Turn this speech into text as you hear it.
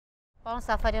Պարոն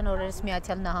Սաֆարյան, օրերս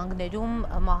Միացյալ Նահանգներում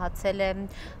մահացել է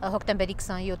հոկտեմբերի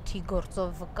 27-ի գործով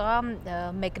վկա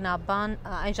մեկնաբան,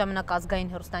 այն ժամանակ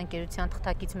ազգային հեռուստաընկերության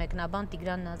թղթակից մեկնաբան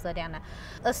Տիգրան Նազարյանը։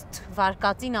 Ըստ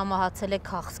վարկածի նա մահացել է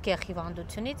քաղցկեղ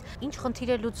հիվանդությունից։ Ինչ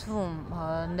խնդիր է լուծվում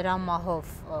նրա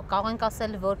մահով։ Կարող ենք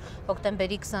ասել, որ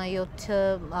հոկտեմբերի 27-ը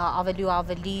ավելի ու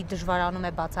ավելի դժվարանում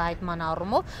է բացահայտման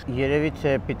առումով։ Երևի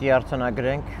թե պիտի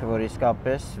արձանագրենք, որ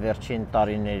իսկապես վերջին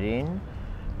տարիներին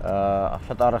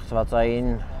շատ առեղծվածային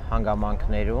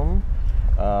հանգամանքներում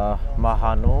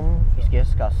մահանում, իսկ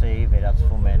ես կասեի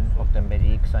վերացվում են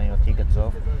հոկտեմբերի 27-ի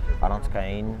գծով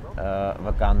առանցքային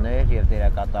վկաներ եւ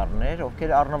դերակատարներ,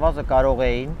 ովքեր առնվազն կարող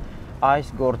էին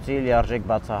այս գործի լիարժեք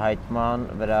բացահայտման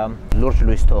վրա լուրջ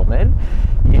լույս թողնել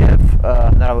եւ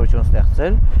հնարավորություն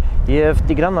ստեղծել, եւ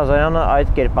Տիգրան Նազարյանը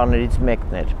այդ կերպարներից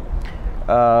մեկն էր։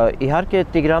 Իհարկե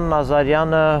Տիգրան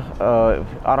Նազարյանը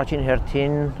առաջին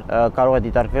հերթին կարող է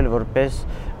դիտարկվել որպես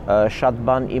շատ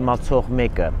բան իմացող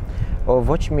մեկը,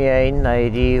 ով ոչ միայն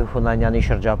Նաիրի Հունանյանի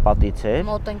շրջապատից էր,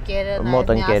 մոտ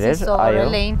ընկեր էր,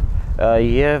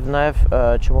 եւ նաեւ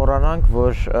չմոռանանք,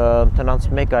 որ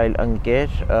տնանց մեկ այլ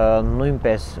ընկեր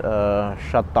նույնպես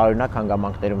շատ տարօրինակ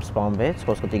հանգամանքներում սպանվեց,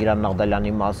 խոսքը Տիգրան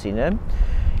Նաղդալյանի մասին է։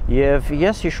 Եվ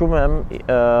ես հիշում եմ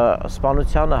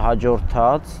սպանությանը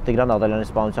հաջորդած, Տիգրան Նաղդալյանի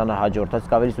սպանությանը հաջորդած,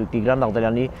 կավերից ու Տիգրան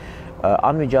Նաղդալյանի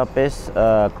անմիջապես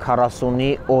 40-ի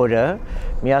օրը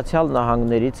Միացյալ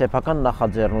Նահանգների սեփական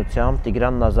նախաձեռնությամբ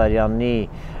Տիգրան Նազարյանի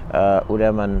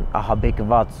ուրեմն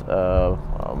ահաբեկված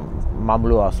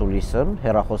մամլո ասուլիսը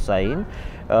հեռախոսային,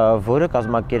 որը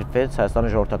կազմակերպվեց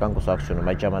Հայաստանի ժողովրդական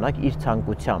կուսակցությունում այդ ժամանակ իր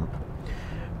ցանկությամբ։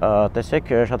 Տեսեք,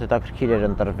 շատ հետաքրքիր էր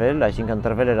ընտրվել, այսինքն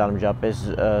ընտրվել էր անմիջապես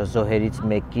զոհերից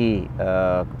մեկի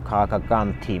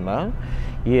քաղաքական թիմը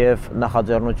եւ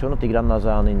նախաձեռնությունը Տիգրան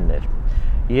Նազարյանինն էր։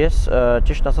 Ես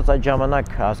ճիշտ ասած այդ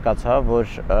ժամանակ հասկացա,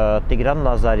 որ Տիգրան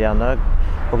Նազարյանը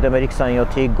հոկտեմբերի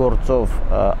 27-ի գործով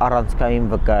առանցքային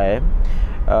վկա է,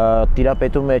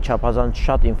 տիրապետում է չափազանց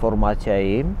շատ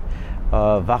ինֆորմացիայի,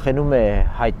 վախենում է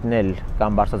հայտնել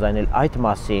կամ բարձրաձայնել այդ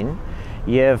մասին,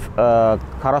 եւ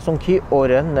 40-ի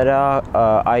օրը նրա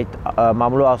այդ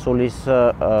մամլո ասուլիսը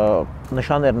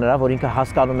նշան էր նրա, որ ինքը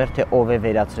հասկանում էր, թե ով է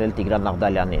վերացրել Տիգրան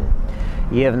Նաղդալյանին,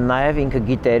 եւ նաեւ ինքը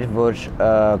գիտեր, որ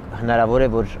հնարավոր է,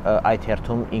 որ այդ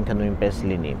հերթում ինքը նույնպես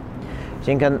լինի։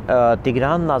 Այսինքն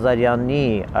Տիգրան Նազարյանի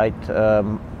այդ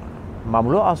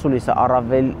մամլո ասուլիսը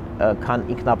առավել քան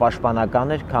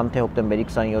ինքնապաշտպանական էր, քան թե հոկտեմբերի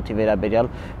 27-ի վերաբերյալ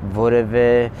որևէ,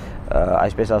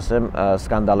 այսպես ասեմ,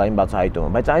 սկանդալային բացահայտումը,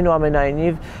 բայց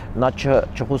այնուամենայնիվ նա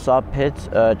չխուսափեց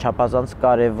չափազանց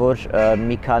կարևոր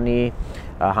մի քանի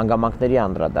հանգամանքների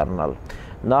անդրադառնալ։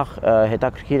 Նախ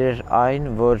հետաքրքիր էր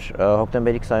այն, որ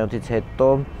հոկտեմբերի 27-ից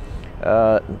հետո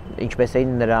ինչպես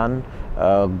էին նրան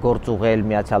գործուղել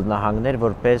Միացյալ Նահանգներ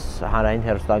որպես հանրային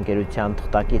հեռուստաընկերության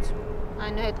թղթակից։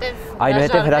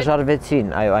 Այնուհետև հրաժարվեցին,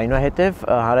 այո, այնուհետև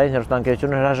հանրային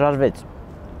հեռուստաընկերությունը հրաժարվեց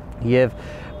եւ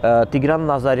Տիգրան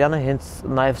Նազարյանը հենց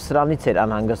նաեւ սրանից էր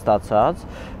անհանգստացած,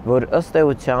 որ ըստ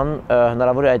էության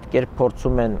հնարավոր է այդ կերպ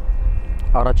փորձում են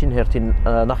առաջին հերթին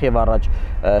նախ եւ առաջ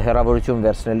հեռավորություն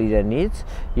վերցնել իրենից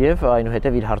եւ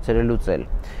այնուհետև իր հարցերը լուծել։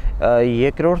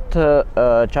 Երկրորդը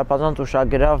չափազանց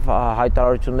ուշագրավ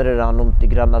հայտարարություններ էր անում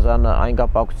Տիգրան Նազարյանը այն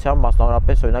կապակցությամբ,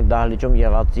 մասնավորապես օրինակ դահլիճում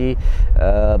եղածի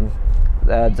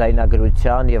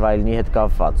ձայնագրության եւ այլնի հետ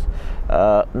կապված։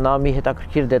 Նա մի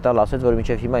հետաքրքիր դետալ ասեց, որը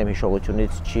մինչև հիմա իմ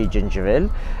հիշողությունից չի ջնջվել,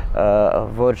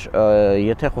 որ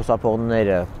եթե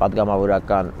խոսափողները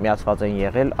պատգամավորական միացված են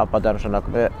եղել, ապա դա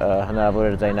նշանակում է հնարավոր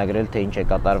էր ձայնագրել, թե ինչ է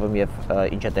կատարվում եւ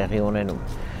ինչ է տեղի ունենում։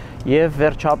 Եվ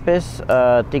վերջապես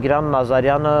Տիգրան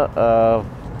Նազարյանը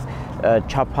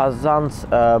չափազանց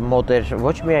մոտ էր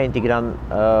ոչ միայն Տիգրան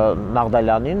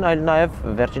Նաղդալյանին, այլ նաեւ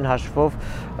վերջին հաշվով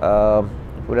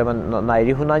ուրեմն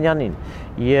Նաիրի Հունանյանին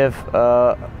եւ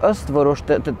ըստ որոշ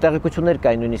տեղեկություններ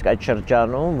կային նույնիսկ այդ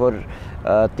շրջանում, որ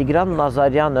Տիգրան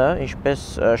Նազարյանը, ինչպես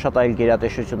շատ այլ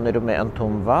գերատեսչություններում է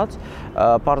ընդունված,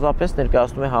 պարզապես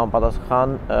ներկայացնում է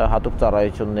համապատասխան հատուկ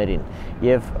ծառայություններին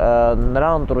եւ նրա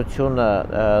ընտրությունը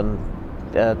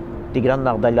Տիգրան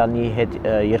Նաղդալյանի հետ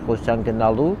երկխոսության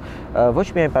գնալու ոչ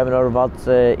միայն պայմանավորված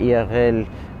է եղել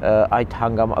այն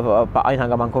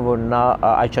հանգամանքով, որ նա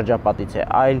այդ շրջապատից է,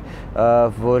 այլ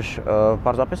որ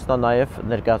պարզապես նա նաև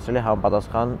ներկայացրել է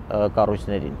համապատասխան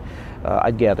կառույցներին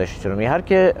այդ գերատեսչությունում։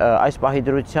 Իհարկե այս պահի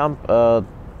դրությամբ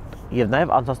եւ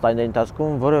նաև անցած տարիների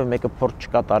ընթացքում որևէ մեկը փորձ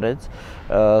չկատարեց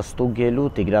ստուգելու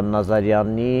Տիգրան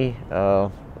Նազարյանի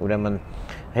ուրեմն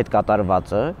հետ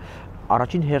կատարվածը,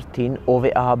 առաջին հերթին ով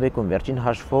է ահաբեկում, վերջին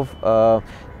հաշվով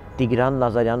Տիգրան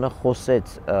Նազարյանը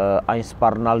խոսեց այն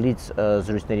սպառնալից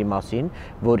զրույցների մասին,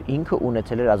 որ ինքը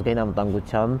ունեցել էր ազգային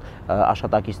անվտանգության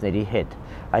աշխատակիցների հետ։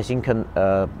 Այսինքն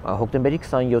հոկտեմբերի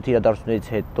 27-ի իրադարձություններից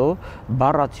հետո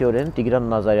բառացիորեն Տիգրան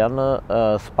Նազարյանը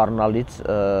սպառնալից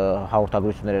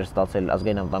հաղորդագրություններ էր ստացել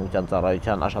ազգային անվտանգության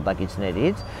ծառայության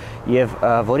աշխատակիցներից եւ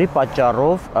որի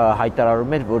պատճառով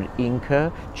հայտարարում էր, որ ինքը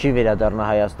չի վերադառնա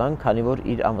Հայաստան, քանի որ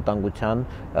իր անվտանգության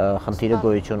խնդիրը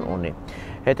գոյություն ունի։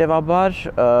 Հետևաբար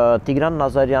Տիգրան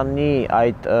Նազարյանի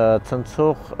այդ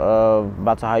ցնցող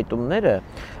բացահայտումները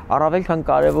առավել քան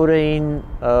կարևոր էին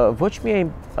ոչ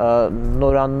միայն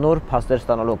նորանոր փաստեր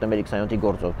ստանալու հոկտեմբերի 27-ի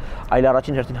գործով, այլ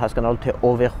առաջին հերթին հասկանալու, թե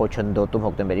ով է խոչընդոտում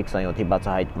հոկտեմբերի 27-ի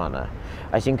բացահայտմանը։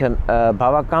 Այսինքն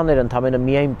բավական էր ընդամենը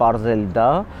միայն պարզել դա,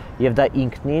 եւ դա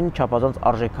ինքնին չափազանց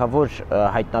արժեքավոր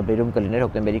հայտնաբերում կլիներ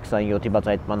հոկտեմբերի 27-ի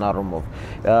բացահայտման առումով։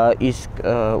 Իսկ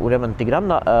ուրեմն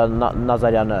Տիգրան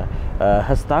Նազարյանը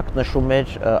հստակ նշում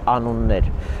էր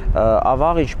անուններ։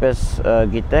 Ավաղ, ինչպես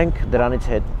գիտենք, դրանից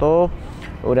հետո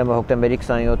ուրեմն հոկտեմբերի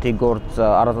 27-ի գործ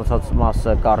առանձնացած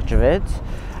մասը կարճվեց,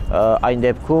 այն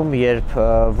դեպքում, երբ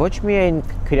ոչ միայն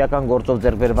քրեական գործով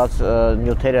ձեռք բերված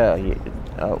նյութերը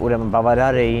ուրեմն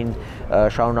բավարար էին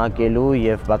շարունակելու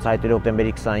եւ բացահայտելու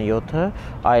հոկտեմբերի 27-ը,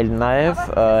 այլ նաեւ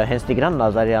հենց Տիգրան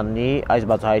Նազարյանի այս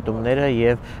բացահայտումները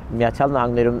եւ Միացյալ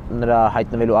Նահանգներում նրա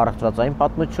հայտնվելու առողջվածային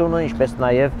պատմությունը, ինչպես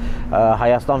նաեւ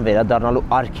Հայաստան վերադառնալու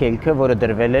արգելքը, որը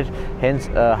դրվել էր հենց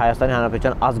Հայաստանի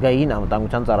Հանրապետության ազգային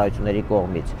անվտանգության ծառայությունների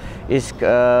կողմից։ Իսկ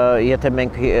եթե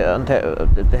մենք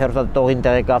հերոսատողին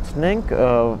տեղեկացնենք,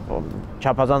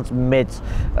 չափազանց մեծ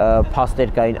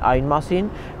փաստեր կային այն մասին,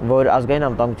 որ ազգային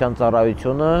անվտանգության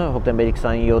ծառայությունը հոկտեմբերի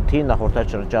 27-ի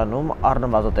նախորդած շրջանում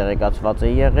առնվազն տեղեկացված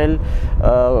է եղել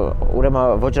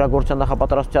ուրեմն ոչռագործության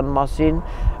նախապատրաստության մասին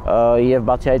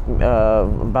եւ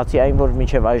բացի այն, որ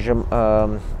մինչեւ այժմ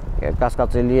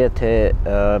կասկածելի է, թե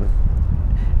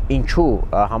ինչու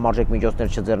համարժեք միջոցներ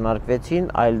չձեռնարկվեցին,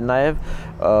 այլ նաև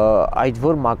այդ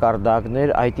որ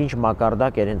մակարդակներ, այդ ինչ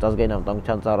մակարդակ էր հենց ազգային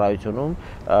անվտանգության ծառայությունում,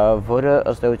 որը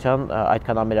ըստ էության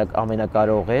այդքան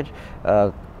ամենակարող էր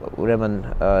ուրեմն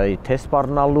թե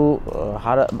սպառնալու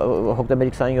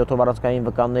հոկտեմբերի 27-ով առանցքային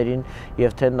վկաներին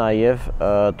եւ թե նաեւ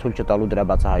թույլ չտալու դրա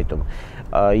բացահայտում։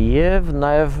 Եվ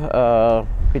նաեւ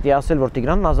պիտի ասել, որ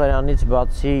Տիգրան Նազարյանից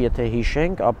բացի, եթե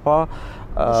հիշենք, ապա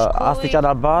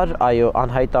աստիճանաբար այո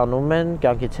անհայտանում են,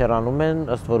 կյանքից հեռանում են,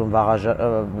 ըստ որում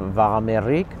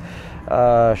վաղամեռիկ,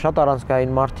 շատ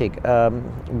առանցքային մարդիկ,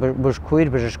 բժշկուհի,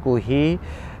 բժշկուհի,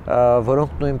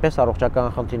 որոնք նույնպես առողջական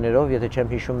խնդիրներով, եթե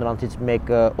չեմ հիշում, նրանցից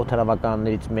մեկը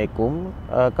օդանավականներից մեկում,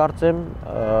 կարծեմ,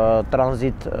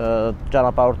 տրանզիտ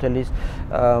ճանապարհորդելիս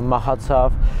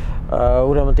մահացավ,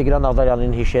 ուրեմն Տիգրան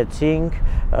Նազարյանին հիշեցինք,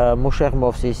 Մուշեղ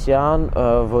Մովսիսյան,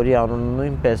 որի անունը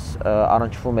նույնպես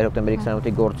առնչվում էր հոկտեմբերի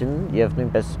 27-ի գործին եւ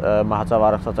նույնպես մահացավ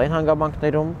առողջային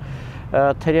հանգամանքներում,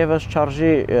 թերևս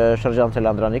չարժի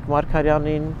շրջանցել Անդրանիկ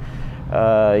Մարգարյանին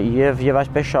եւ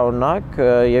այսպես շարունակ,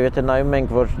 եւ եթե նայում ենք,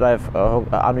 որ նաեւ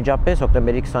անմիջապես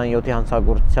հոկտեմբերի 27-ի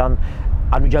հանցագործության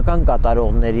անմիջական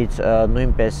կատարողներից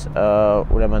նույնպես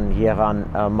ուրեմն եղան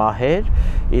մահեր,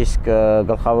 իսկ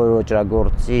գլխավոր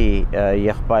ոճրագործի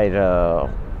եղբայրը,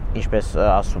 ինչպես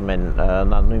ասում են,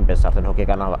 նա նույնպես արդեն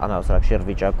հոգեկան անհասարակշիռ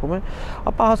վիճակում է,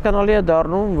 ապա հասկանալի է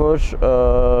դառնում, որ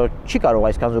չի կարող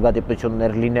այսքան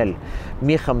զուգադիպություններ լինել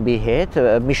մի խմբի հետ,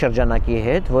 մի շրջանակի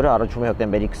հետ, որը առաջվում է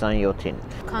հոկտեմբերի 27-ին։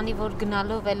 Քանի որ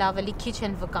գնալով էլ ավելի քիչ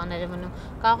են վկաները մնում,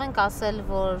 կարող ենք ասել,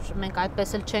 որ մենք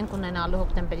այդպես էլ չենք ունենալու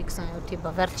հոկտեմբերի 27-ի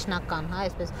վերջնական, հա,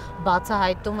 այսպես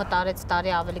բացահայտումը տարեց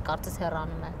տարի ավելի կարծես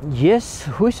հեռանում է։ Ես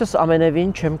հույսս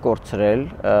ամենևին չեմ կորցրել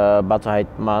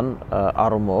բացահայտման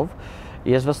առումով։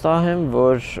 Ես վստահ եմ,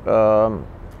 որ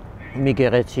մի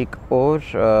գեղեցիկ օր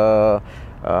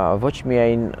ոչ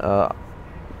միայն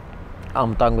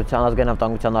ազգային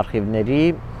անվտանգության արխիվների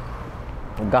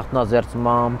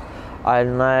գաղտնազերծմամբ, այլ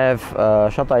նաև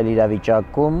շատ այլ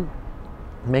իրավիճակում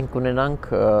մենք ունենանք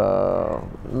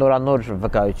նորանոր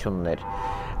վկայություններ։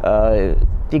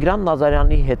 Տիգրան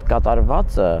Նազարյանի հետ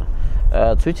կատարվածը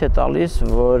ցույց է տալիս,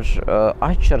 որ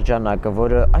այս շրջանակը,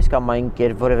 որը այս կամ այն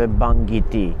կերպ որևէ բան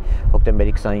գիտի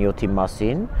հոկտեմբերի 27-ի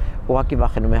մասին, ուղղակի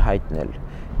վախենում է հայտնել։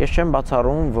 Ես չեմ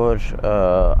բացառում, որ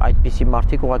այդպիսի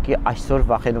մարդիկ ուղղակի այսօր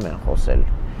վախենում են խոսել։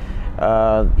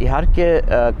 Իհարկե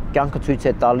կյանքը ցույց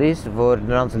է տալիս, որ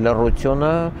նրանց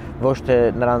լռությունը ոչ թե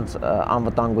նրանց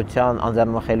անվտանգության,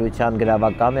 անձեռնմխելիության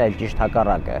գրավական է, այլ ճիշտ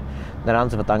հակառակը։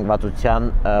 նրանց վտանգվածության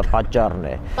պատճառն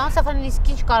է։ Պարոն Սաֆարյան,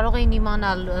 իսկ ինչ կարող էին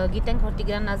իմանալ, գիտենք, որ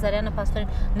Տիգրան Նազարյանը փաստորեն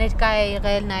ներկա է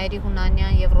եղել Նաիրի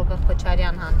Հունանյան եւ Ռոբերտ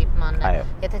Քոչարյան հանդիպմանը,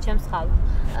 եթե չեմ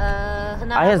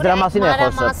սխալվում։ Այս դրա մասին է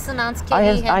խոսքը։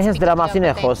 Այս դրա մասին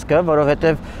է խոսքը,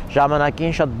 որովհետեւ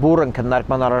ժամանակին շատ բուրըն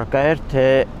քննարկման առարկա էր, թե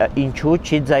ինչու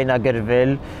չի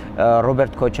ձայնագրվել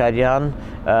Ռոբերտ Քոչարյան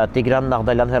Տիգրան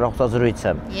Նաղդալյան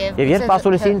հեռախոսազրույցը։ Եվ երբ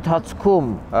ասուլիսի ընթացքում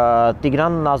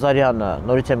Տիգրան Նազարյանը,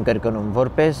 նորից եմ կրկնում,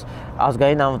 որպես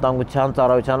ազգային անվտանգության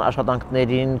ծառայության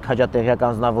աշխատանքներին քաջատեղյակ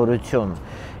անձնավորություն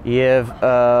եւ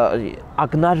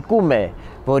ակնարկում է,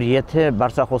 որ եթե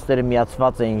բարձրախոսները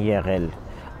միացված են եղել,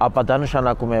 ապա դա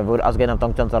նշանակում է, որ ազգային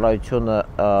անվտանգության ծառայությունը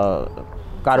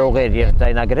կարող էր եւ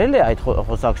ձայնագրել է այդ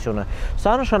խոսակցությունը,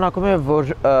 սա նշանակում է,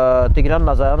 որ Տիգրան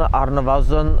Նազարյանը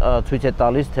առնվազն ցույց է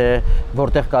տալիս, թե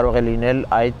որտեղ կարող է լինել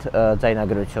այդ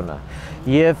ձայնագրությունը։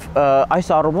 Եւ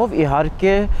այս առումով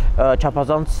իհարկե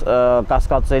չափազանց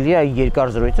կասկածելի է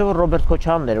երկար զրույցը, որ Ռոբերտ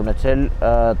Քոչարյանն էր ունեցել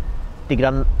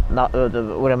Տիգրան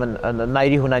ուրեմն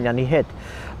Նաիրի Հունանյանի հետ։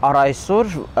 Առ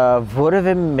այսօր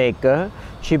որևէ մեկը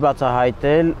չի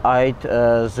բացահայտել այդ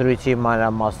զրույցի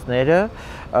մանրամասները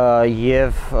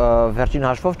եւ վերջին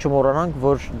հաշվով չմոռանանք,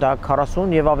 որ դա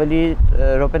 40 եւ ավելի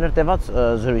րոպեներ տևած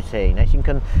զրույց էին,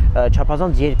 այսինքն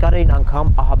չափազանց երկար էին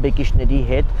անգամ ահաբեկիչների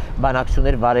հետ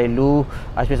բանակցություններ վարելու,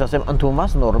 այսպես ասեմ,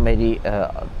 ընդունված նորմերի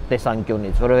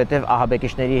տեսանկյունից, որովհետեւ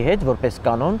ահաբեկիչների հետ որպես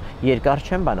կանոն երկար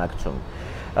չեն բանակցում։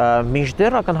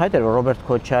 Մինչդեռ ակնհայտ էր, որ Ռոբերտ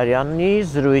Քոչարյանի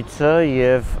զրույցը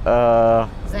եւ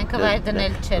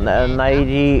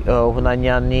Նաիրի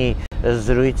Հունանյանի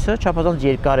զրույցը չափազանց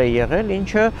երկար է եղել,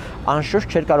 ինչը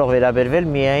անշուշտ չէր կարող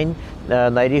վերաբերվել միայն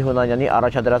Նաիրի Հունանյանի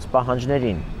առաջադրած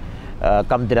պահանջներին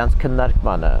կամ դրանց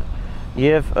քննարկմանը։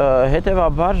 Եվ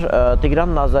հետևաբար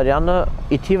Տիգրան Նազարյանը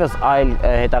իթիվս այլ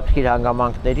հետաքրքիր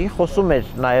հանգամանքների խոսում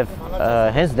էր նաև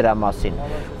հենց դրա մասին,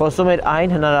 խոսում էր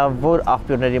այն հնարավոր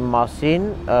աղբյուրների մասին,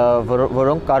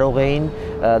 որոնք կարող էին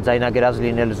ձայնագրած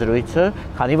լինել զրույցը,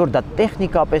 քանի որ դա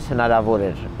տեխնիկապես հնարավոր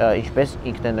էր, ինչպես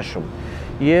ինքն է նշում։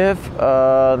 Եվ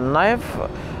նաև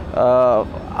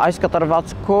այս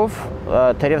կտրվածքով,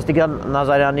 թերևս Տիգրան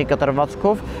Նազարյանի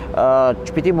կտրվածքով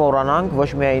չպիտի մոռանանք ոչ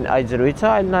միայն այդ զրույցը,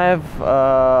 այլ նաև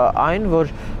այն,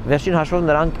 որ վերջին հաշվով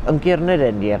նրանք ընկերներ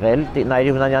են եղել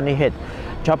Նաիրի Հունանյանի հետ։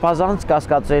 Չափազանց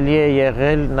կասկածելի է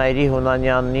եղել Նաիրի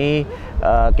Հունանյանի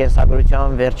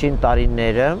կենսագրության վերջին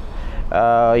տարիները,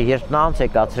 երբ նա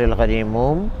անցեկացրել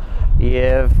Ղրիմում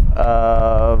եւ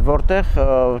որտեղ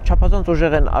չափազանց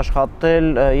ուժեղ են աշխատել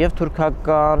եւ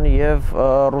թուրքական եւ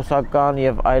ռուսական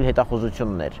եւ այլ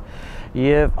հետախուզություններ։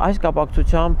 Եվ այս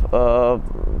կապակցությամբ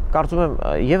կարծում եմ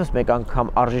եւս մեկ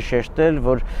անգամ արժի շեշտել,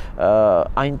 որ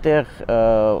այնտեղ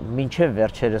մինչեւ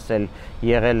վերջերս էլ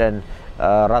եղել են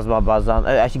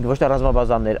ռազմաբազան, այսինքն ոչ թե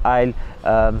ռազմաբազաններ, այլ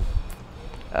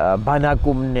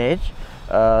բանակումներ,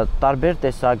 տարբեր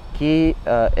տեսակի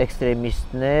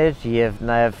էքստրեմիստներ եւ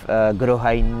նաեւ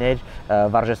գրոհայիններ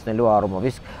վարժեցնելու առումով։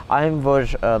 Իսկ այն,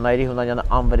 որ Նաիրի Հունանյանը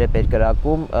անվրեպ էր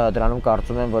կրակում, դրանում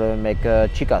կարծում եմ որևէ մեկը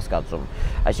չի կասկածում։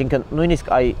 Այսինքն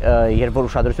նույնիսկ երբ որ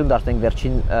ուշադրություն դարձնենք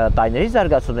վերջին տարիների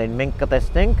զարգացումներին, մենք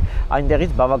կտեսնենք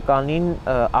այնտեղից բավականին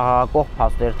աղաղակող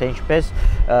փաստեր, թե ինչպես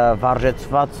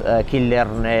վարժեցված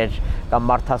քիլլերներ կամ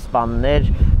մարդասպաններ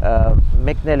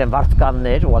մեկնել են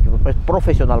վարձկաններ, ուղղակի որպես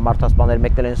պրոֆեսիոնալ մարդասպաններ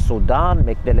մեկնել են Սուդան,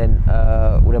 մեկնել են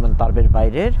ուրեմն տարբեր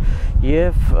վայրեր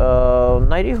եւ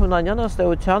Նաիրի Հունանյանը ըստ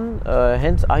էության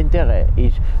հենց այնտեղ է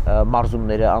իր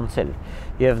մարզումները անցել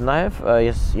եւ նաեւ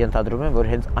ես ենթադրում եմ,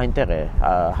 որ հենց այնտեղ է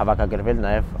հավաքագրվել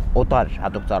նաեւ օտար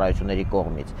հատուկ ծառայությունների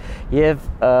կողմից եւ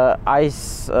այս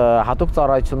հատուկ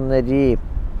ծառայությունների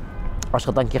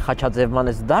աշխատանքի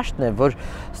խաչաձևման այս դաշտն է, որ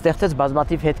ստեղծեց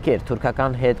բազմաթիվ հետքեր,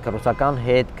 թուրքական հետք, ռուսական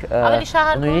հետք,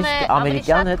 նույնիսկ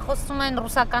ամերիկյան հետք, խոսում են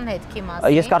ռուսական հետքի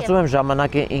մասին։ Ես կարծում եմ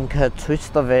ժամանակը ինքը ցույց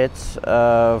տվեց,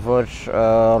 որ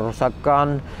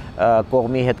ռուսական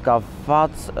կողմի հետ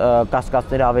կապված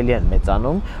կասկածները ավելի են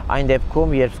մեծանում, այն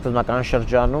դեպքում, երբ սկզբնական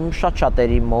շրջանում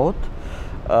շատ-շատերի մոտ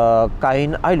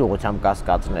կային այլ ուղղությամբ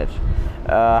կասկածներ։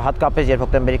 Հատկապես երբ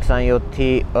հոկտեմբերի 27-ի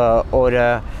օրը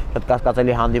շատ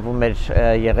կասկածելի հանդիպում էր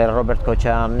եղել Ռոբերտ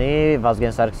Քոչարյանի,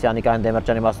 Վազգեն Սարգսյանի, Կանյան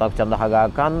Դեմիրճյանի մասնակցությամբ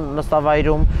նախագահական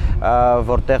նստավայրում,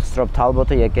 որտեղ Ստրոպ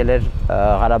Թալբոտը եկել էր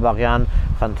Ղարաբաղյան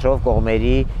խնդրով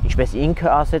կողմերի, ինչպես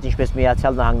ինքը ասեց, ինչպես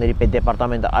Միացյալ Նահանգների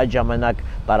պետդեպարտամենտը այդ ժամանակ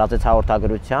տարածեց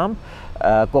հաղորդագրությամբ,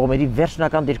 կողմերի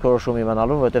վերջնական դիրքորոշում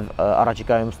իմանալու, որովհետև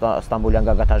առաջիկայում Ստամբուլյան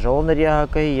գագաթաժողովներ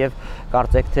ԵԱՀԿ-ի եւ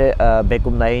կարծեք թե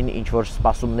բեկումնային ինչ որ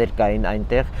սպասումներ կային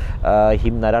այնտեղ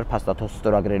հիմնարար փաստաթուղթ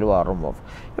ստորագրելու առումով։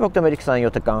 Եվ հոկտեմբերի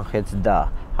 27-ը կանխեց դա,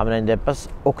 համենայն դեպս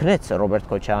օգնեց Ռոբերտ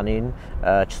Քոչարյանին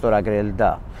չստորագրել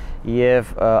դա։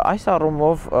 Եվ այս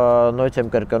առումով նույնիսկ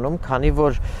եմ կրկնում, քանի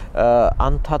որ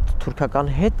անդադ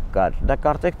թուրքական հետ կար, դա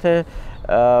կարծեք թե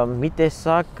մի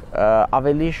տեսակ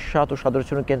ավելի շատ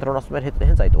ուշադրությունը կենտրոնացնում էր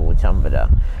հենց այդ ուղղության վրա։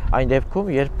 Այն դեպքում,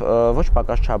 երբ ոչ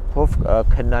պակաս չափով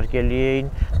քննարկելի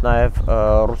էին նաև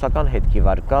ռուսական հետքի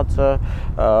վարկածը,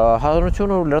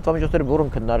 հանրությունը ու լրատվամիջոցները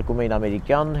բուրըն քննարկում էին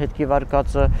ամերիկյան հետքի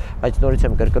վարկածը, բայց նորից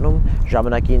եմ կրկնում,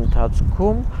 ժամանակի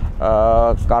ընթացքում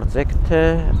կարծեք թե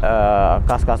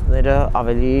կասկածները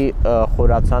ավելի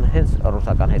խորացան հենց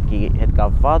ռուսական հետքի հետ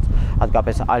կապված,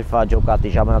 հատկապես ալֆա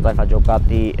ջոկատի, ժամանած ալֆա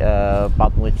ջոկատի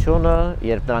պատմությունը,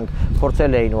 երբ նրանք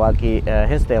փորձել էին ուղղակի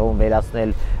հենց տեղում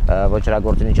վերացնել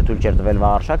ոչրագործին, ինչը թույլ չէր տվել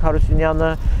Վաղարշակ Հարությունյանը,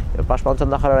 պաշտպանության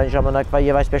նախարար այն ժամանակվա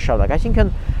եւ այսպես շարունակ։ Այսինքն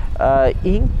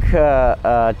ինքը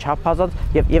չափազանց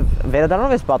եւ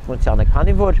վերադառնալով այս պատմությանը,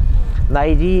 քանի որ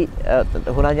Նայիրի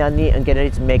Հունանյանի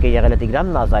ընկերներից մեկը եղել է Տիգրան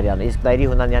Նազարյանը, իսկ Նայիրի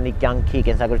Հունանյանի կյանքի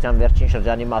կենսագրության վերջին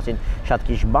շրջանի մասին շատ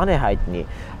քիչ բան է հայտնի,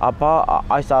 ապա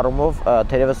այս առումով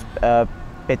թերևս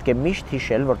պետք է միշտ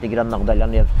հիշել, որ Տիգրան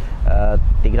Նաղդալյանը եւ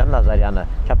Տիգրան Նազարյանը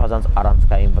չափազանց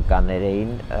առանցքային վկաներ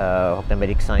էին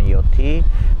հոկտեմբերի 27-ի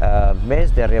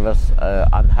մեզ դեռևս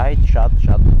անհայտ շատ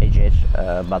էջեր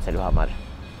բացելու համար։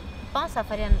 Պարոն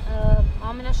Սաֆարյան,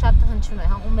 ամենաշատը հնչում է,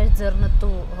 ում էր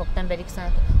ձեռնտու հոկտեմբերի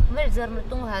 27-ը, ում էր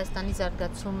ձեռնտու Հայաստանի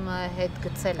զարգացումը հետ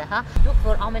գցելը, հա։ Դուք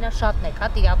որ ամենաշատն եք, հա,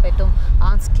 տիրապետում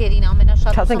անցքերին,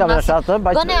 ամենաշատը,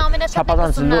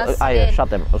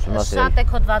 շատ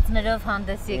եք հոդվածներով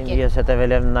հանդես եկել։ Ես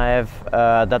հետևել եմ նաև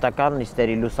դատական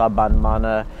նիստերի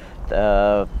լուսաբանմանը,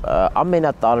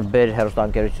 ամենատարբեր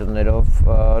հեռուստաընկերություններով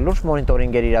լուրջ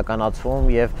մոնիտորինգ էր իրականացվում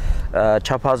եւ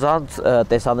չափազանց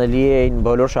տեսանելի էին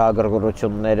բոլոր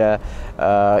շահագրգռությունները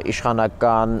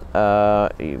իշխանական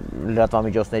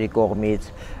լրատվամիջոցների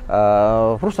կողմից,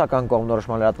 ռուսական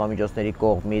կողմնորոշման լրատվամիջոցների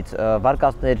կողմից,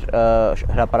 վարկածներ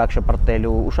հրապարակ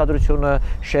շպրտելու, ուշադրությունը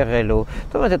շեղելու։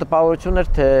 Թվում է թե տպավորություն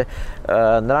էր, թե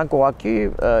նրանք ուղղակի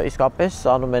իսկապես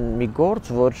անում են մի գործ,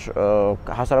 որ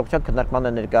հասարակության քննարկման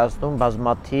է ներկայացնում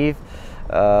բազմաթիվ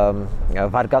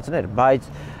վարկածներ, բայց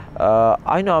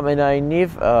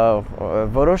այնուամենայնիվ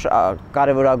որոշ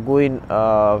կարևորագույն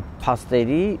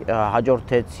փաստերի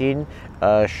հաջորդեցին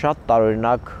շատ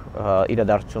տարօրինակ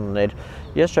իրադարձություններ։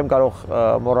 Ես չեմ կարող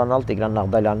մոռանալ Տիգրան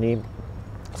Նաղդալյանի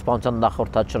սպանության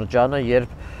նախորդաշրջանը, երբ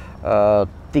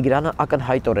Տիգրանը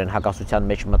ակնհայտորեն հակասության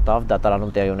մեջ մտավ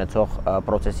դատարանում տեղի ունեցող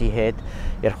process-ի հետ,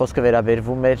 երբ խոսքը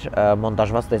վերաբերվում էր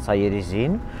մոնտաժված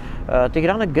տեսաերիզին,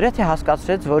 Տիգրանը գրեթե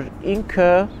հասկացրեց, որ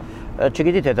ինքը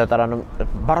չգիտի թե դատարանում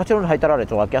բառացիորեն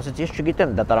հայտարարեց ուղղակի, ասեց ես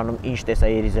չգիտեմ դատարանում ինչ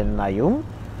տեսաերիզ են նայում,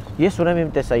 ես ունեմ իմ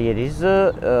տեսաերիզը,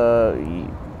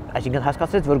 այսինքն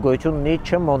հասկացրեց, որ գոյություն ունի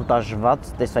չմոնտաժված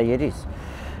տեսաերիզ։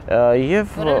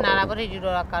 Եվ հնարավոր է իր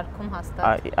օրակարգում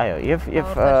հաստատ։ Այո, եւ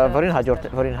որին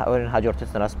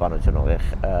հաջորդեց նրա սպանությունը ուղիղ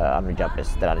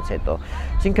անմիջապես դրանից հետո։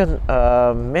 Այսինքն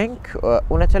մենք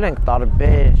ունեցել ենք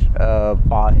տարբեր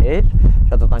պահեր,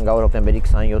 շատ վտանգավոր հոկտեմբերի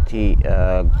 27-ի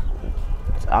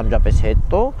անմիջապես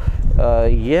հետո,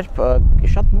 երբ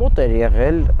շատ մոտ էր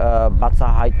եղել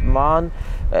բացահայտման,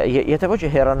 եթե ոչ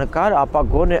հեռանկար, ապա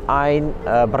գոնե այն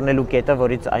բռնելու կետը,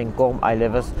 որից այն կողմ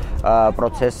այլևս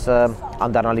process-ը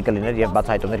անդառնալի կլիներ եւ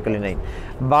բացահայտումներ կլինեին։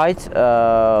 Բայց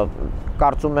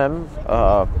կարծում եմ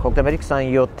հոկտեմբերի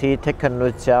 27-ի թե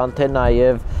քննության, թե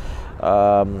նաեւ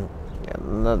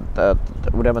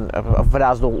ուրեմն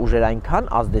վրազդող ուժեր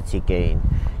այնքան ազդեցիկ էին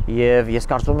եւ ես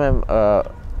կարծում եմ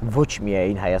ոչ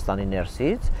միայն Հայաստանի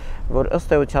ներսից, որ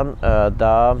ըստ էության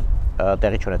դա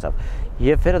տեղի չունեցավ։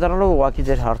 Եվ վերադառնալով ուղղակի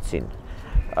ձեր հարցին,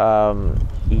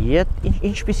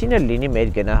 ինչպիսին է լինի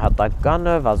մեր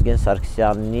գնահատականը Վազգեն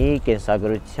Սարգսյանի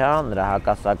կենսագրության, նրա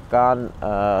հակասական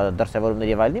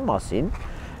դրսևորումների եւ այլնի մասին,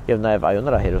 եւ նաեւ այո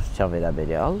նրա հերոսության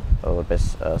վերաբերյալ, որպես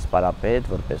սպարապետ,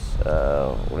 որպես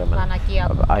ուրեմն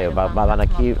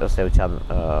բանակի ըստ էության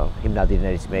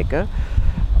հիմնադիրներից մեկը,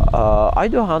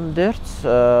 այդուհանդերձ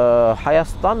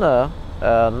Հայաստանը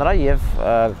նրա եւ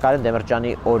Կարեն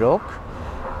Դեմիրճյանի օրոք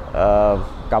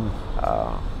կամ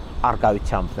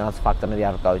արկայությամբ, նրանց ֆակտորների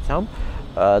արկայությամբ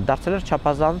դարձել էր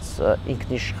չափազանց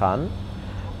ինքնիշխան։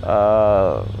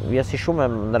 Ես հիշում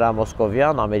եմ նրա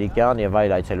մոսկովյան, ամերիկյան եւ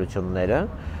այլ այցելությունները,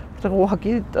 որտեղ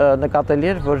ուղղակի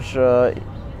նկատելի էր, որ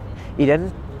իրեն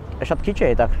շատ քիչ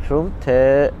է հետաքրքրում, թե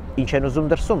ինչ են ուզում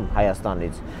դրսում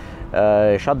Հայաստանից։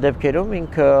 Շատ դեպքերում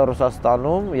ինքը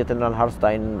Ռուսաստանում, եթե նրան հարց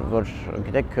տային, որ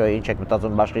գիտեք ինչ եք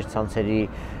մտածում բաշխիչ ցանցերի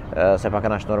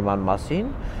սեփական աշնորհման մասին,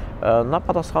 նա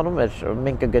պատասխանում էր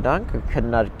մենք կգնանք,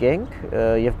 քննարկենք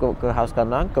եւ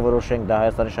կհասկանանք, կորոշենք դա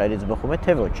Հայաստանի շահերից բխում է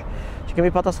թե ոչ։ Ինչքան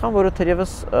մի պատասխան, որը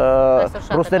թերևս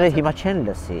ռուսները հիմա չեն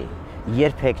լսի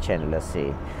երբեք չեն լսի։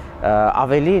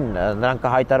 Ավելին նրանք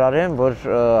կհայտարարեն, որ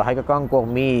հայկական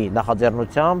կողմի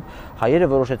նախաձեռնությամբ հայերը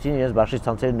որոշեցին իրենց բաշխից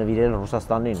ցանցերը նվիրել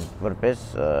Ռուսաստանին, որպես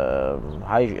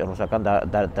հայ-ռուսական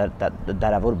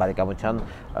դարավոր բարեկամության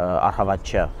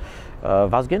արխավաչյա։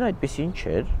 Վազգենը այդպեսին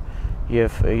չէր,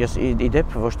 եւ ես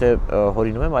իդեպ ոչ թե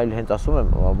հորինում եմ, այլ հենց ասում եմ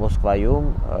Մոսկվայում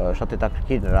շատ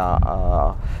հետաքրքիր նրա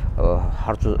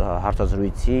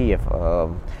հարցազրույցի եւ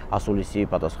ասուլիսի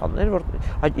պատասխաններ, որ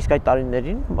իսկ այդ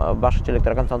տարիներին բաշխիչ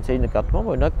էլեկտրական ցանցերի նկատմամբ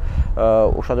օրինակ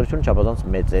ուշադրությունը չափազանց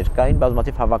մեծ էր, կային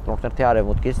բազմաթիվ հավակնորդներ թե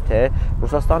արևմուտքից, թե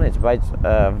Ռուսաստանից, բայց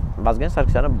Վազգեն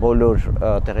Սարգսյանը բոլոր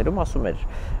տեղերում ասում էր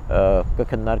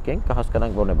կքննարկենք,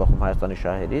 կհասկանանք որն է բխում Հայաստանի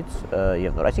շահերից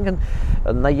եւ նոր, այսինքն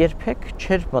նա երբեք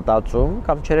չէր մտածում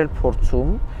կամ չէր էլ փորձում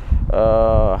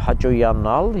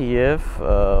հաճոյանալ եւ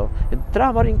դրա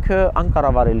համար ինքը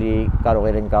անկառավարելի կարող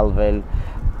էր ընկալվել,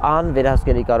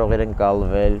 անվերահսկելի կարող էր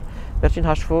ընկալվել։ Վերջին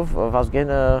հաշվով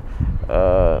Վազգենը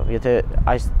եթե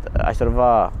այսօրվա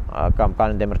կամ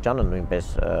Կարեն Դեմիրճյանը նույնպես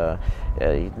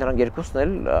նրանք երկուսն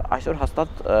էլ այսօր հաստատ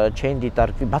չէին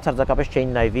դիտարկվի, բացարձակապես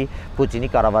չէին նայվի Պուտինի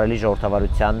կառավարելի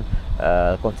ժողովրդավարության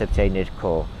կոնցեպցիայի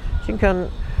ներքո։ Այսինքն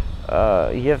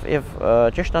եւ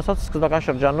ճիշտ ասած սկզբական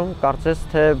շրջանում կարծես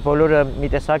թե բոլորը մի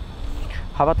տեսակ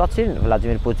հավատացին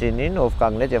Վլադիմիր Պուտինին, ով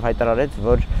կանգնեց եւ հայտարարեց,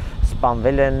 որ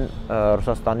սպանվել են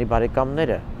Ռուսաստանի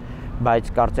բարեկամները, բայց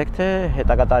կարծեք թե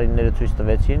հետագա տարիները ցույց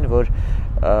տվեցին, որ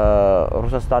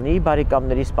Ռուսաստանի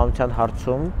բարեկամների սպանության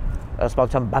հարցում,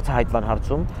 սպանության բացահայտման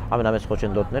հարցում ամենամեծ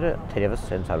խոչընդոտները թերևս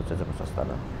հենց հարուցեց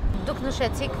Ռուսաստանը։ Դուք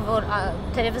նշեցիք, որ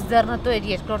թերևս ձեռնտու էր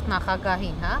երկրորդ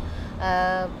նախագահին, հա?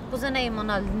 Կուզենայի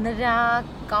իմանալ նրա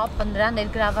կապը, նրա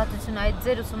ներգրավվածությունը, այդ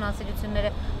ձեր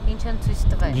ուսումնասիրությունները ինչ են ցույց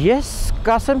տվել։ Ես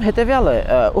կասեմ հետեւյալը,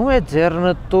 ում է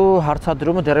ձեռնտու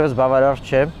հարցադրումը դեռևս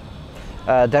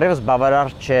բավարար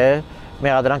չէ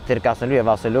մեղադրանք դերկացնելու եւ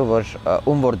ասելու, որ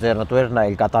ում որ ձեռնտու էր նա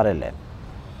էլ կատարել է։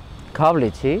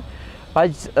 Քավլիցի,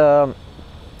 բայց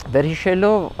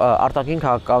վերհիշելով արտաքին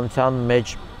քաղաքականության մեջ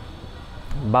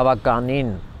բավականին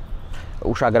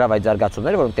ուշագրավ այդ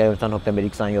զարգացումները, որոնք տեղի ունեցան հոկտեմբերի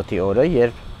 27-ի օրը,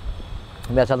 երբ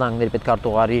Միացյալ Նահանգների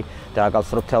պետքարտուղարի տեղակալ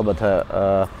Ֆրոկ Թելբոթը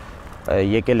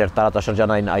եկել էր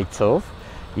տարածաշրջանային այցով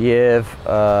եւ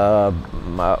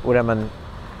ուրեմն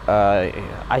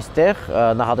այստեղ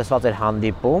նախատեսված էր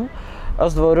հանդիպում,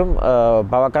 ըստ որում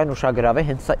բավական ուշագրավ է,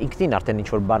 հենց սա ինքնին արդեն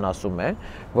ինչ-որ բան ասում է,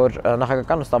 որ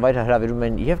նախագահական նստավայրը հրավիրում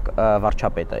են եւ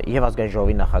վարչապետը, եւ ազգային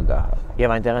ժողովի նախագահը, եւ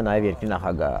այնտեղ է նաեւ երկրի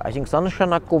նախագահը, այսինքն սա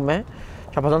նշանակում է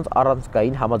չափազանց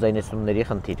առանցքային համաձայնությունների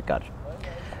խնդիր կար։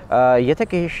 Եթե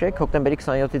կհիշեք, հոկտեմբերի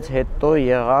 27-ից հետո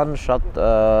եղան շատ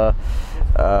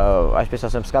այսպես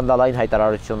ասեմ սկանդալային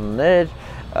հայտարարություններ,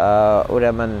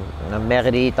 ուրեմն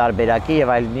մեղրի տարբերակի եւ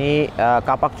այլնի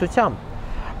կապակցությամբ։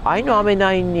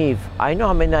 Այնուամենայնիվ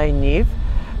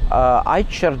այդ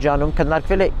շրջանում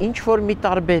քննարկվել է ինչ-որ մի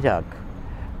տարբերակ,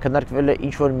 քննարկվել է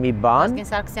ինչ-որ մի բան։ Վազգեն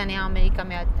Սարգսյանի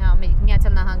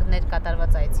Միացյալ Նահանգներ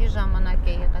կատարված այցի ժամանակ է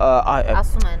եղել,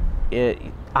 ասում են։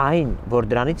 Այն, որ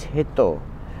դրանից հետո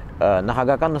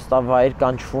նախագահական նստավայր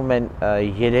կանչվում են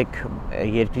 3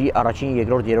 երկրի առաջին,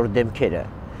 երկրորդ, երրորդ դեմքերը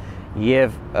եւ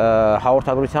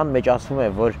հաղորդագրության մեջ ասվում է,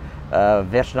 որ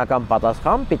վերջնական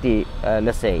պատասխան պիտի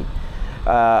լսեին։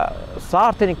 Սա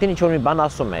արդեն ինքնին ինչ-որ մի բան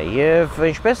ասում է եւ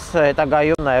ինչպես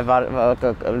հետագայում նաեւ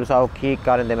լուսահոգի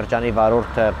Կարեն Դեմիրճյանի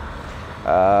վարորդը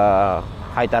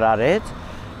հայտարարեց,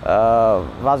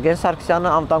 Վազգեն Սարգսյանը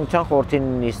անվտանգության խորհրդի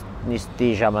նիստի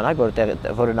ժամանակ,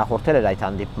 որը նախորդել էր այդ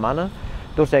հանդիպմանը,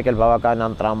 դուրս եկել բավական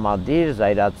անտրամադիր,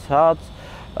 զայրացած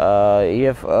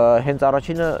եւ հենց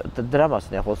առաջինը դրա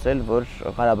մասին է խոսել, որ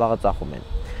Ղարաբաղը ծախում են։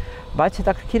 Բայց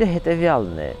հետաքրքիրը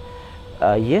հետեւյալն է,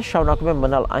 ես շարունակում եմ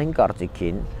մնալ այն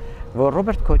կարծիքին, որ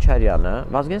Ռոբերտ Քոչարյանը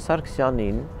Վազգեն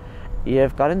Սարգսյանին եւ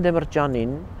Կարեն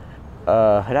Դեմիրճյանին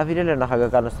հրավիրել է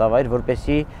նախագահական նստավայր,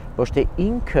 որպեսզի ոչ թե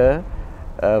ինքը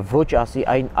ոչ ասի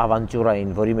այն ավանտյուրային,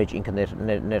 որի մեջ ինքը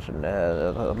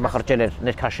մխրճել էր,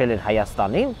 ներքաշել էր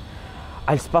Հայաստանին,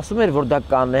 այլ սպասում էր, որ դա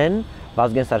կանեն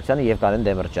Վազգեն Սարգսյանը եւ Կարեն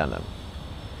Դեմիրճյանը։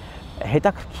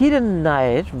 Հետաքրքիրը նա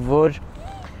էր, որ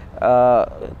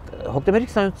հոկտեմբերի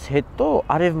 27-ից հետո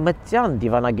արևմտյան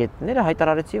դիվանագետները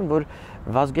հայտարարեցին, որ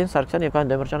Վազգեն Սարգսյանը եւ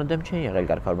Կարեն Դեմիրճյանը դեմ չեն եղել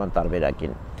կարգավորման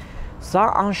տարբերակին։ Սա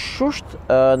անշուշտ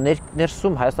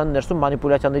ներսում Հայաստանի ներսում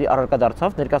մանիպուլյացիաների առարկա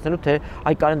դարձավ, ներկայացնելու թե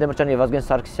այ Կարեն Դեմիրճյանը եւ Վազգեն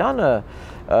Սարգսյանը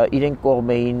իրենք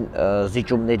կողմ էին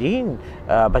զիջումներին,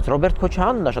 բայց Ռոբերտ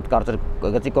Քոչարյանն դա շատ կարծր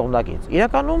գծի կողմնակից։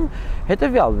 Իրականում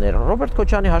հետեւյալն էր, Ռոբերտ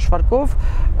Քոչարյանի հաշվարկով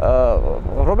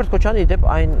Ռոբերտ Քոչարյանը իդեպ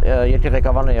այն երկրի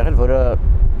ղեկավարն է եղել, որը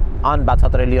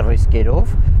անբացատրելի ռիսկերով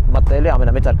մտել է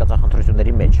ամենամեծ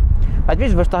արկածախնդրությունների մեջ։ Բայց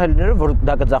միշտ վստահ լինելով, որ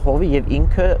դա կձախողվի եւ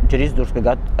ինքը ջրից դուրս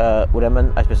կգա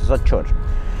ուրեմն այսպես ասած չոր։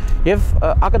 Եվ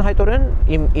ակնհայտորեն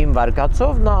իմ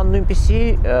վարկածով նա նույնպիսի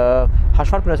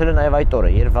հաշվարկ ունեցել է նաև այդ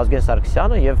օրը, երբ Վազգեն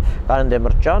Սարգսյանը եւ Կարեն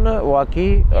Դեմիրճյանը ուղղակի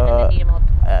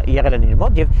եղել են իր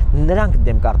մոտ եւ նրանք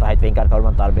դեմ կարտահայտվեին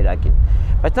կարգավորման տարբերակին։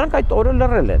 Բայց նրանք այդ օրը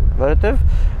լռել են, որովհետեւ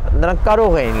նրանք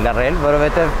կարող էին լռել,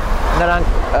 որովհետեւ նրանք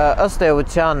ըստ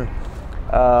էության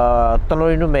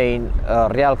տնօրինում էին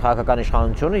ռեալ քաղաքական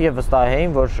իշխանությունը եւ վստահ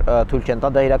էին, որ թույլ չեն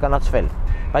տա դա իրականացվել։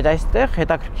 Բայց այստեղ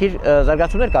հետաքրքիր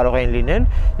զարգացումներ կարող էին լինել,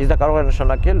 իսկ դա կարող էր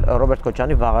նշանակել Ռոբերտ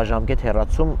Քոչյանի վաղաժամկետ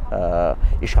հեռացում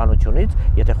իշխանությունից,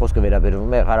 եթե խոսքը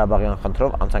վերաբերվում է Ղարաբաղյան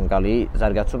խնդրով անցանկալի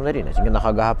զարգացումներին, այսինքն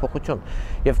նախագահափոխություն։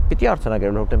 Եվ պիտի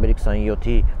արձանագրել հոկտեմբերի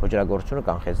 27-ի ոճրագործությունը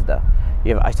կանխեց դա։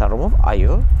 Եվ այս առումով,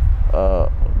 այո,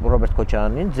 Ռոբերտ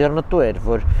Քոչյանին ձեռնտու էր,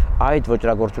 որ այդ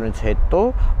ոճրագործությունից հետո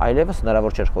այլևս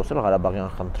հնարավոր չէր խոսել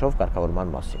Ղարաբաղյան խնդրով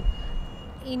կարգավորման մասին։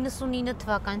 99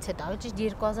 թվականից հետո, ճիշտ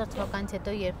 2000 թվականից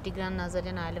հետո, երբ Տիգրան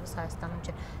Նազարյանը այլևս Հայաստանում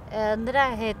չէ, նրա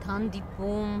հետ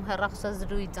հանդիպում,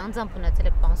 հեռախոսազրույց, անձամբ ունեցել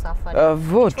եք պարոն Սաֆարյան։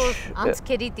 Ոչ,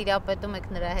 անցքերի տիրապետում եք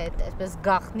նրա հետ, այսպես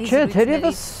գաղտնի զրույցների։ Չէ,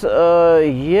 թերևս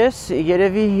ես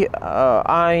երևի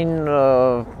այն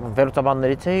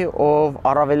վերլուծաբաններից էի, ով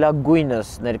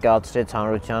առավելագույնս ներկայացրեց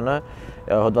հանրությանը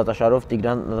հոդվածաշարով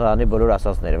Տիգրան Նազարյանի բոլոր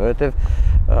ասածները,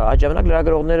 որովհետև այդ ժամանակ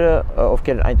լրագրողները,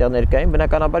 ովքեր այնտեղ ներկա էին,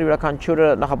 բնականաբար յուրաքանչյուրը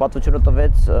նախապատվությունը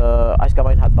տվեց այս կամ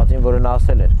այն հատվածին, որը նա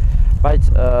ասել էր։ Բայց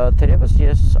թերևս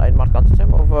ես այն մարդկանցից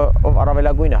եմ, ով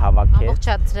առավելագույնը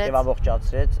հավաքեց եւ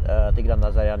ամբողջացրեց Տիգրան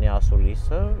Նազարյանի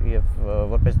ասուլիսը եւ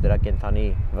որպես դրա կենթանի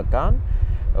վկան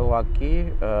ուղղակի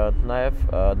նաև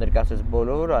ներկայացրեց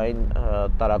բոլոր այն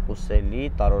տարակուսելի,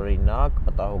 տարօրինակ,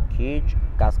 մտահոգիչ,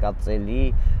 կասկածելի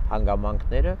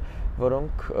հանգամանքները,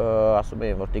 որոնք ասում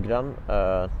են, որ Տիգրան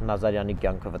Նազարյանի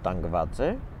կյանքը վտանգված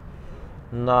է,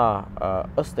 նա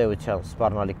ըստ էության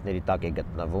սպառնալիքների տակ է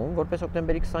գտնվում, որպես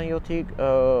հոկտեմբերի 27-ի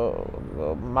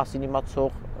մասին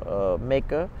իմացող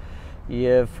մեկը,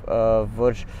 եւ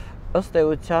որ ըստ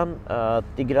էության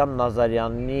Տիգրան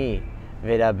Նազարյանի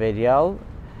վերաբերյալ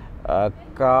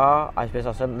կա, այսպես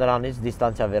ասեմ, նրանից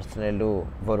դիստանցիա վերցնելու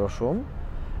որոշում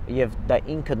եւ դա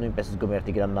ինքը նույնպես զգում էր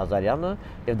Տիգրան Նազարյանը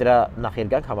եւ դրա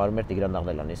նախերգանք համարում էր Տիգրան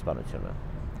Նազարյանի սպանությունը։